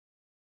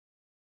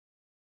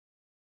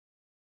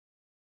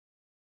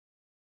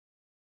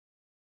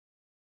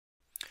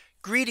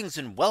Greetings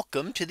and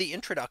welcome to the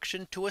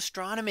introduction to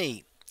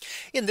astronomy.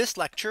 In this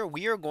lecture,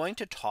 we are going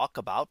to talk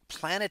about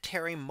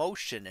planetary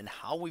motion and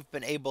how we've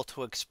been able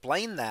to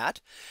explain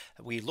that.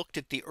 We looked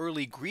at the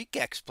early Greek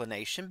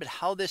explanation, but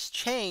how this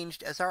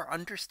changed as our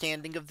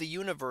understanding of the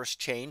universe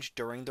changed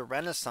during the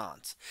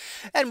Renaissance.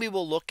 And we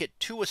will look at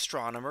two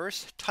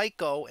astronomers,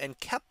 Tycho and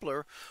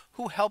Kepler,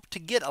 who helped to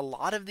get a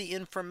lot of the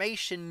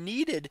information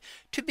needed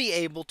to be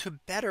able to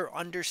better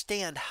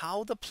understand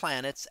how the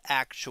planets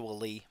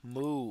actually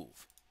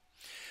move.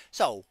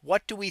 So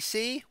what do we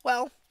see?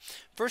 Well,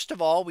 first of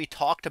all, we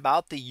talked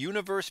about the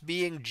universe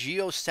being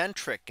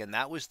geocentric, and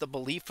that was the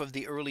belief of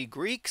the early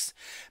Greeks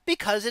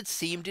because it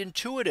seemed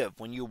intuitive.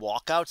 When you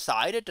walk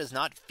outside, it does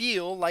not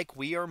feel like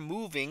we are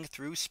moving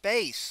through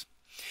space.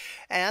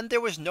 And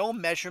there was no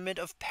measurement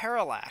of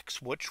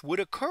parallax, which would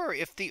occur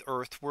if the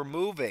Earth were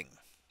moving.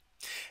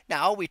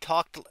 Now we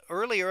talked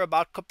earlier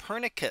about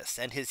Copernicus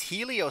and his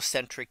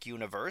heliocentric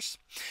universe,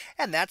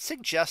 and that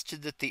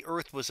suggested that the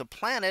Earth was a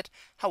planet.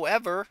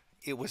 However,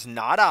 it was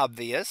not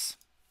obvious.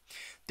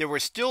 There were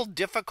still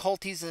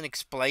difficulties in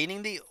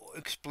explaining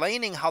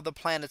how the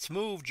planets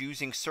moved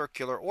using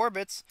circular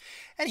orbits,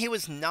 and he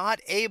was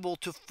not able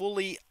to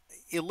fully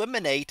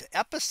eliminate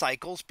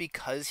epicycles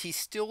because he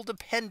still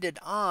depended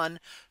on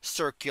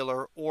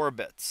circular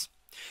orbits.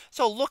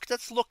 So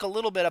let's look a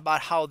little bit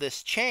about how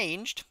this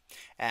changed.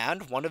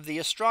 And one of the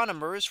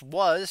astronomers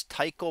was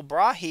Tycho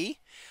Brahe.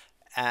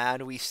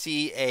 And we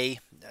see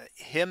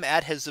him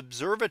at his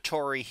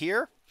observatory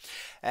here.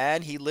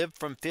 And he lived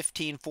from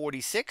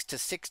 1546 to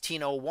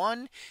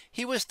 1601.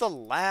 He was the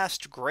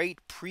last great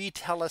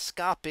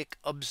pre-telescopic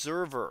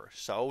observer.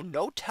 So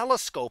no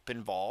telescope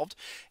involved.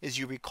 As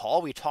you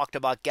recall, we talked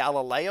about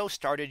Galileo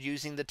started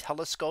using the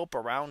telescope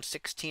around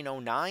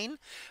 1609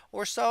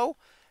 or so.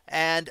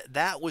 And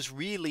that was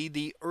really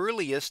the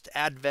earliest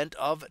advent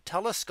of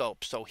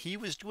telescopes. So he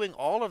was doing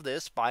all of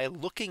this by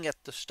looking at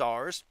the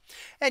stars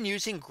and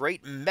using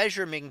great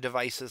measuring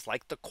devices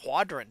like the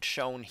quadrant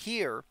shown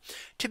here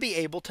to be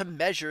able to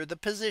measure the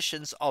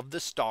positions of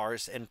the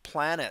stars and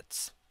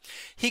planets.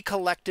 He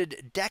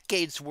collected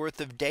decades worth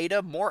of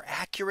data, more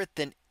accurate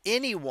than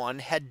anyone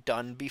had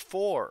done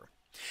before.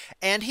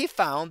 And he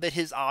found that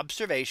his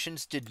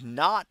observations did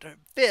not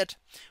fit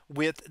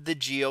with the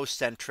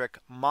geocentric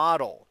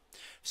model.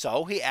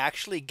 So he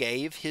actually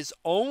gave his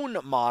own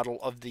model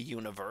of the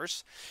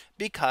universe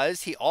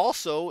because he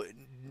also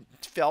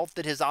felt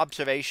that his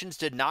observations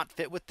did not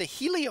fit with the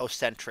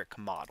heliocentric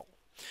model.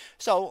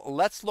 So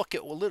let's look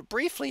at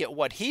briefly at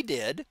what he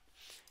did.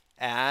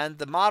 And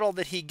the model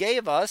that he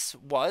gave us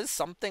was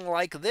something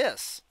like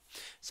this.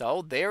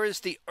 So there is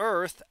the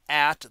Earth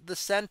at the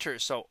center.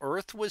 So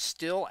Earth was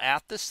still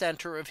at the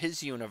center of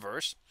his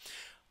universe.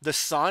 The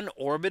sun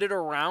orbited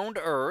around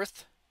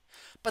Earth,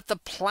 but the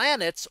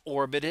planets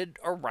orbited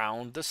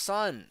around the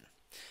sun.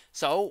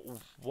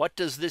 So what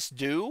does this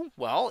do?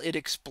 Well, it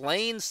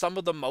explains some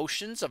of the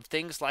motions of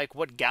things like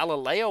what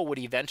Galileo would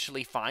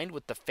eventually find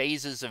with the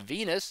phases of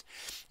Venus,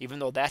 even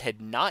though that had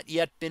not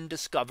yet been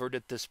discovered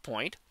at this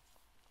point.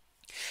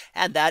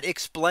 And that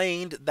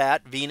explained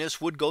that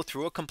Venus would go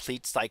through a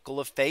complete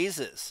cycle of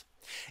phases.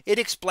 It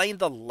explained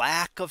the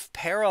lack of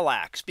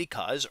parallax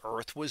because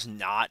Earth was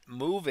not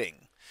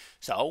moving.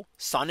 So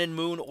sun and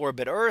moon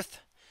orbit Earth.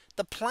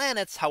 The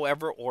planets,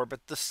 however,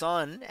 orbit the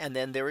sun, and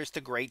then there is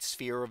the great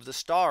sphere of the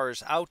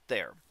stars out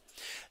there.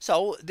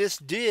 So this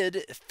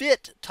did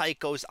fit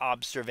Tycho's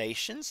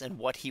observations and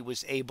what he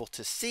was able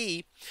to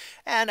see,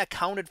 and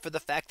accounted for the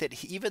fact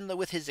that even though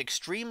with his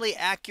extremely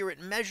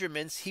accurate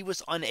measurements, he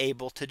was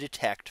unable to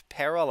detect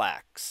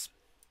parallax.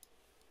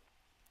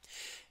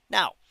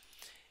 Now,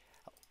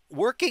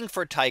 working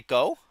for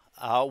Tycho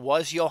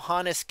was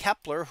Johannes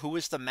Kepler, who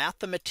was the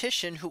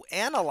mathematician who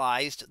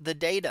analyzed the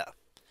data.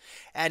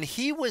 And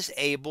he was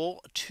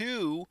able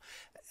to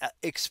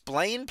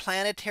explain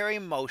planetary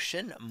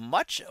motion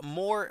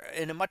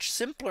in a much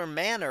simpler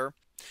manner.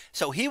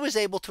 So he was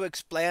able to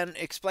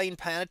explain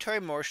planetary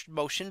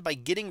motion by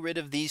getting rid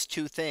of these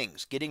two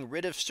things, getting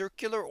rid of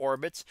circular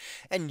orbits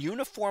and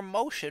uniform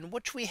motion,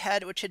 which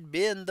had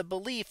been the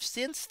belief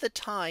since the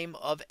time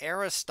of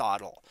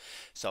Aristotle.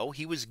 So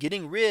he was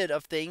getting rid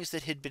of things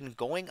that had been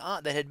going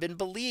on, that had been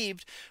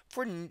believed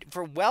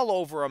for well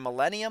over a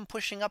millennium,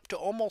 pushing up to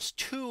almost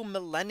 2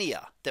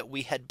 millennia, that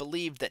we had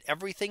believed that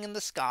everything in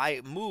the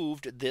sky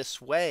moved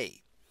this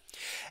way.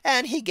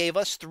 And he gave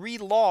us 3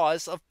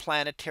 laws of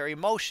planetary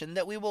motion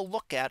that we will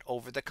look at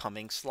over the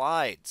coming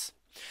slides.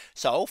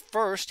 So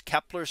first,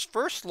 Kepler's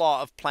first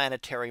law of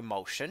planetary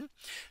motion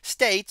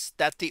states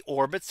that the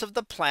orbits of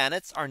the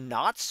planets are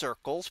not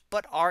circles,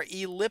 but are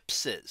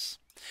ellipses,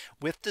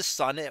 with the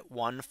sun at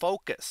one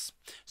focus.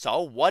 So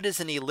what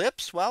is an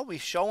ellipse? Well, we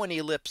show an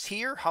ellipse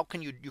here. How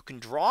can you can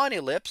draw an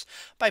ellipse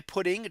by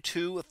putting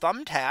 2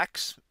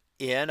 thumbtacks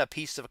in a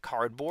piece of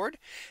cardboard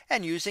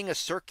and using a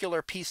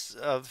circular piece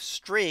of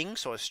string,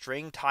 so a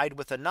string tied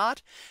with a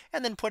knot,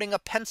 and then putting a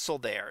pencil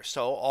there.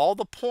 So all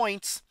the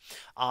points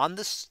on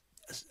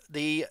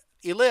the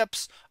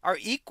ellipse are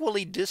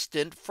equally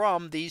distant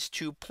from these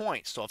 2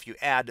 points. So if you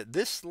add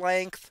this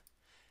length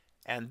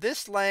And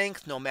this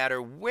length, no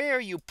matter where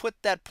you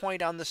put that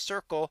point on the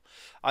circle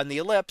on the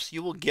ellipse,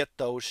 you will get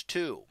those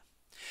two.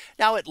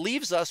 Now it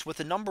leaves us with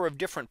a number of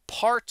different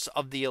parts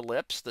of the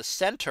ellipse. The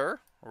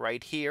center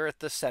right here at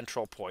the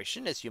central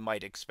portion, as you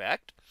might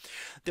expect.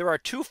 There are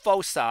two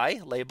foci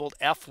labeled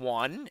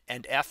F1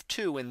 and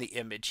F2 in the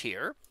image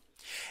here.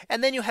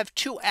 And then you have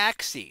two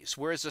axes,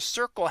 whereas a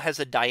circle has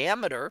a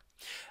diameter,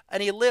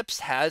 an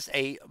ellipse has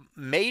a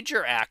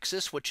major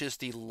axis, which is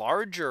the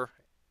larger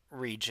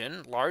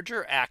region,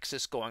 larger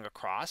axis going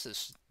across,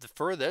 is the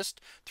furthest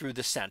through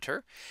the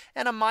center,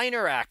 and a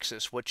minor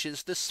axis, which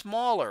is the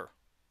smaller,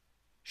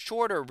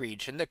 shorter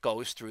region that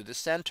goes through the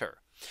center.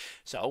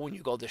 So when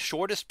you go the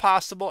shortest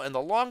possible and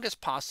the longest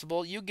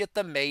possible, you get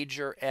the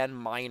major and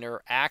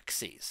minor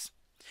axes.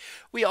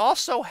 We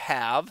also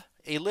have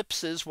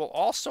ellipses will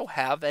also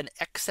have an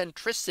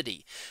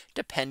eccentricity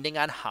depending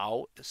on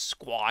how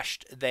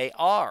squashed they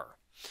are.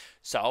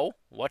 So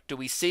what do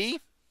we see?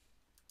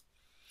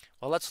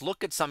 Well, let's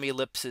look at some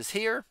ellipses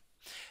here.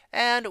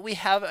 And we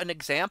have an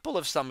example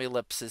of some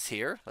ellipses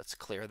here. Let's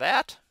clear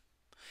that.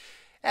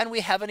 And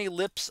we have an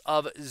ellipse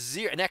of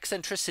zero, an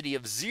eccentricity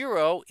of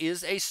 0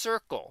 is a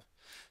circle.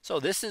 So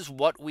this is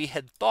what we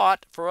had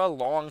thought for a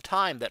long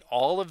time, that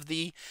all of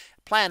the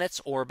planets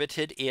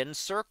orbited in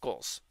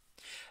circles.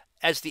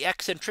 As the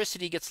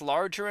eccentricity gets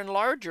larger and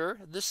larger,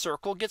 the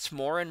circle gets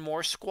more and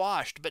more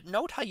squashed. But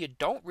note how you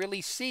don't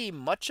really see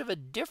much of a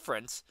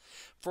difference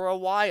for a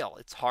while.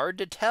 It's hard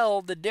to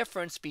tell the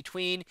difference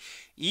between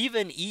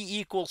even E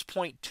equals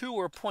 0.2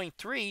 or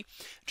 0.3.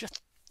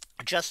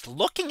 Just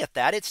looking at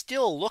that, it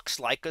still looks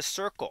like a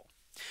circle.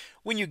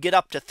 When you get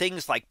up to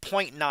things like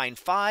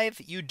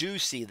 0.95, you do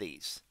see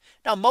these.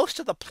 Now most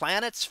of the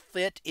planets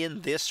fit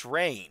in this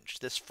range,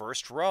 this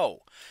first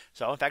row.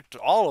 So in fact,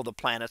 all of the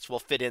planets will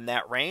fit in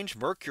that range.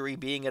 Mercury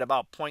being at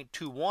about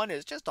 0.21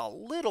 is just a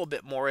little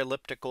bit more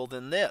elliptical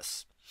than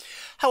this.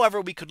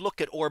 However, we could look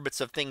at orbits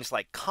of things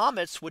like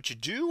comets, which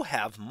do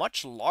have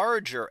much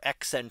larger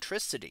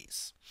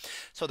eccentricities.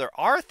 So there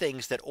are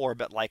things that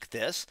orbit like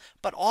this,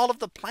 but all of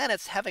the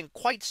planets having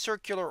quite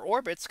circular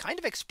orbits kind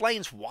of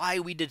explains why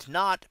we did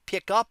not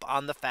pick up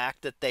on the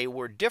fact that they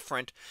were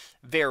different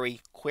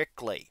very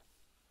quickly.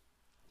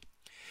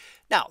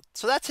 Now,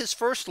 so that's his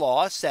first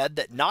law, said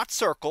that not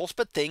circles,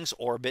 but things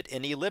orbit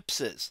in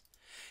ellipses.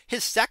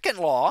 His second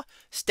law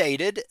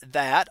stated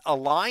that a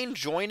line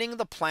joining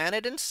the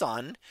planet and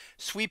sun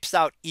sweeps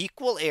out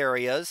equal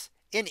areas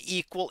in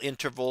equal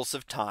intervals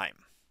of time.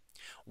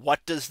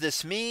 What does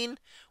this mean?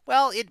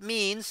 Well, it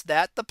means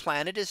that the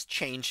planet is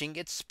changing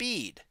its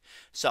speed.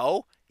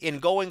 So in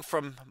going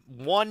from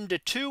 1 to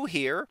 2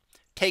 here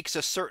takes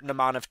a certain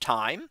amount of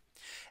time,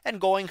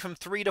 and going from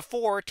 3 to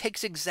 4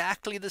 takes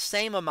exactly the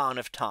same amount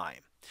of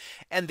time.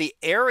 And the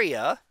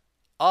area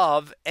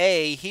of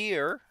A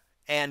here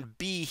and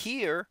B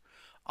here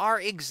are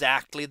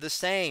exactly the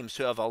same.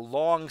 So you have a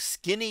long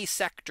skinny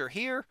sector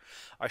here,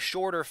 a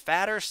shorter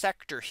fatter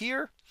sector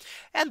here,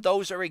 and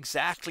those are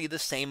exactly the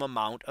same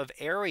amount of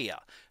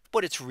area.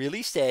 What it's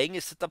really saying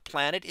is that the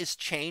planet is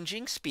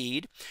changing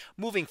speed,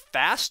 moving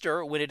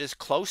faster when it is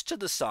close to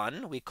the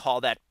sun. We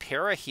call that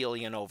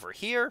perihelion over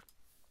here,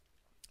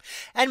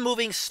 and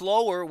moving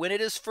slower when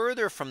it is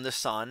further from the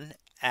sun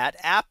at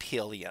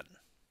aphelion.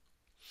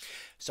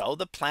 So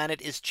the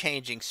planet is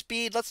changing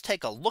speed. Let's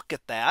take a look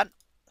at that,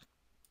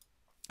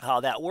 how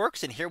that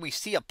works. And here we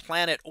see a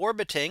planet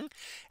orbiting,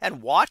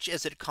 and watch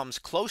as it comes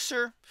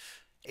closer.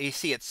 You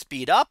see it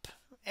speed up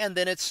and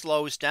then it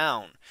slows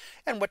down.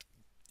 And what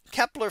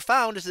Kepler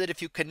found is that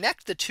if you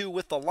connect the two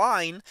with the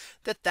line,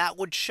 that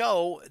would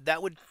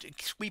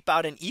sweep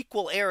out an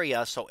equal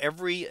area. So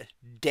every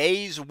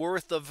day's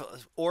worth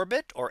of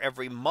orbit or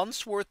every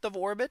month's worth of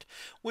orbit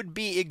would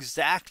be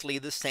exactly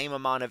the same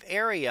amount of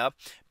area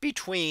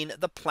between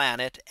the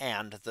planet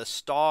and the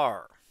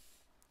star.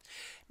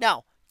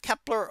 Now,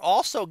 Kepler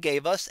also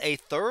gave us a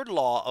third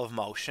law of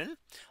motion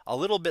a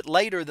little bit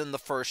later than the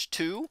first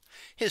two.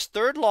 His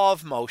third law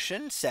of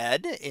motion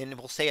said, and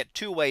we'll say it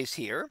two ways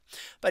here,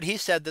 but he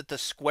said that the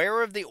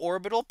square of the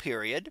orbital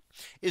period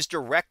is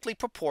directly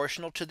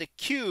proportional to the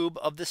cube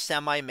of the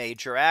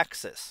semi-major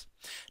axis.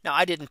 Now,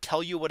 I didn't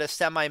tell you what a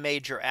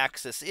semi-major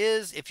axis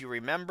is. If you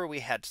remember, we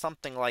had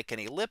something like an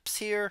ellipse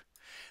here.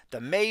 The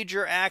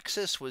major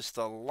axis was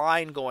the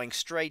line going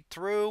straight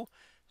through.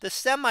 The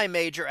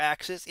semi-major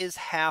axis is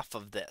half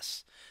of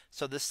this.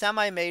 So the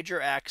semi-major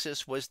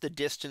axis was the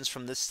distance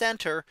from the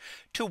center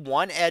to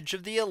one edge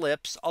of the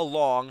ellipse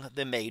along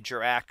the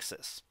major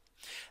axis.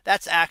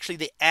 That's actually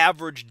the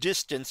average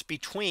distance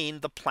between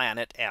the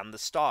planet and the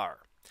star.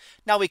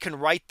 Now we can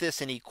write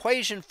this in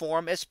equation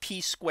form as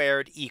p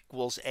squared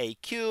equals a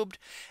cubed.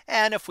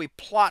 And if we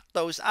plot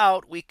those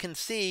out, we can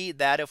see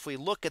that if we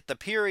look at the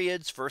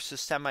periods versus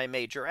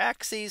semi-major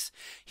axes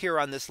here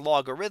on this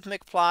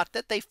logarithmic plot,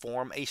 that they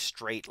form a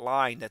straight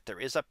line, that there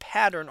is a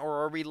pattern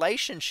or a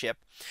relationship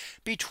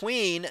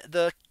between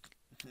the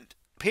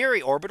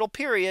orbital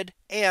period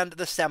and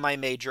the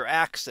semi-major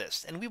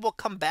axis. And we will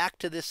come back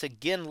to this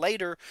again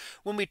later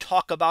when we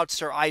talk about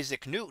Sir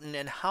Isaac Newton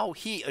and how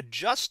he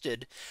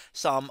adjusted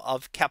some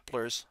of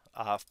Kepler's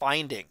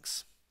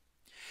findings.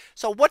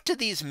 So what do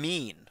these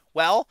mean?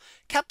 Well,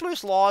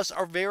 Kepler's laws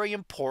are very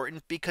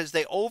important because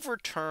they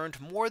overturned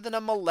more than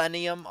a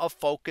millennium of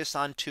focus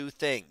on two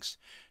things: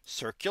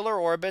 circular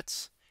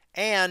orbits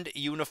and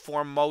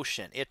uniform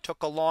motion. It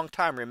took a long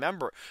time.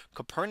 Remember,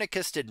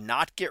 Copernicus did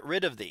not get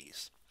rid of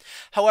these.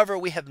 However,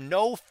 we have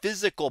no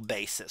physical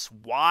basis.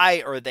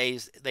 Why are they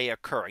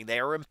occurring? They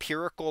are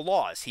empirical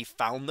laws. He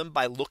found them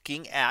by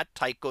looking at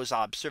Tycho's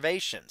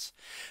observations.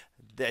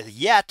 The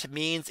yet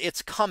means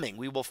it's coming.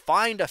 We will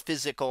find a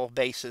physical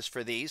basis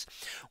for these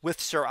with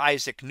Sir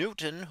Isaac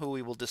Newton, who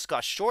we will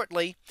discuss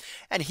shortly.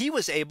 And he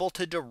was able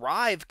to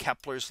derive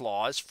Kepler's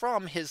laws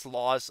from his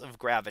laws of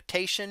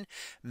gravitation,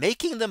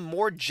 making them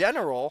more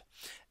general,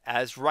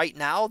 as right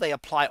now they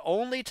apply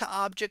only to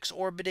objects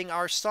orbiting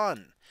our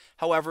sun.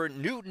 However,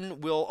 Newton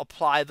will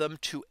apply them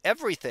to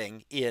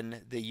everything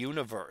in the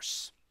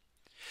universe.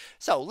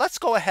 So let's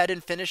go ahead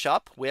and finish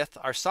up with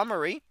our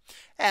summary.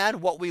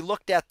 And what we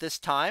looked at this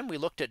time, we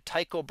looked at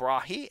Tycho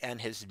Brahe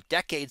and his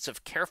decades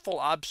of careful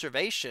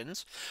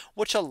observations,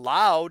 which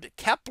allowed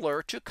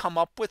Kepler to come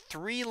up with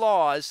 3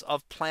 laws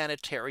of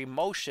planetary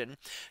motion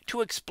to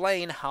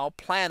explain how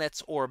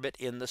planets orbit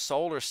in the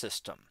solar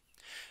system.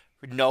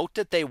 Note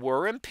that they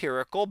were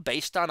empirical,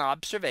 based on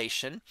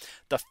observation.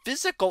 The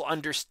physical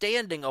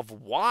understanding of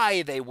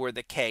why they were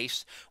the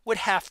case would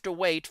have to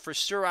wait for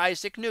Sir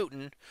Isaac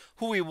Newton,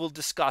 who we will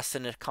discuss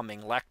in a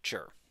coming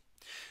lecture.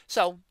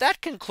 So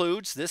that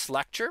concludes this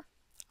lecture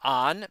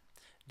on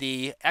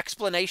the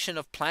explanation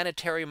of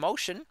planetary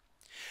motion.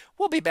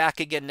 We'll be back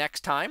again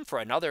next time for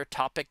another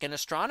topic in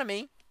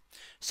astronomy.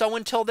 So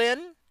until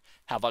then,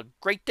 have a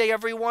great day,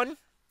 everyone,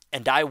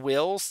 and I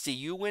will see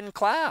you in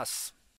class.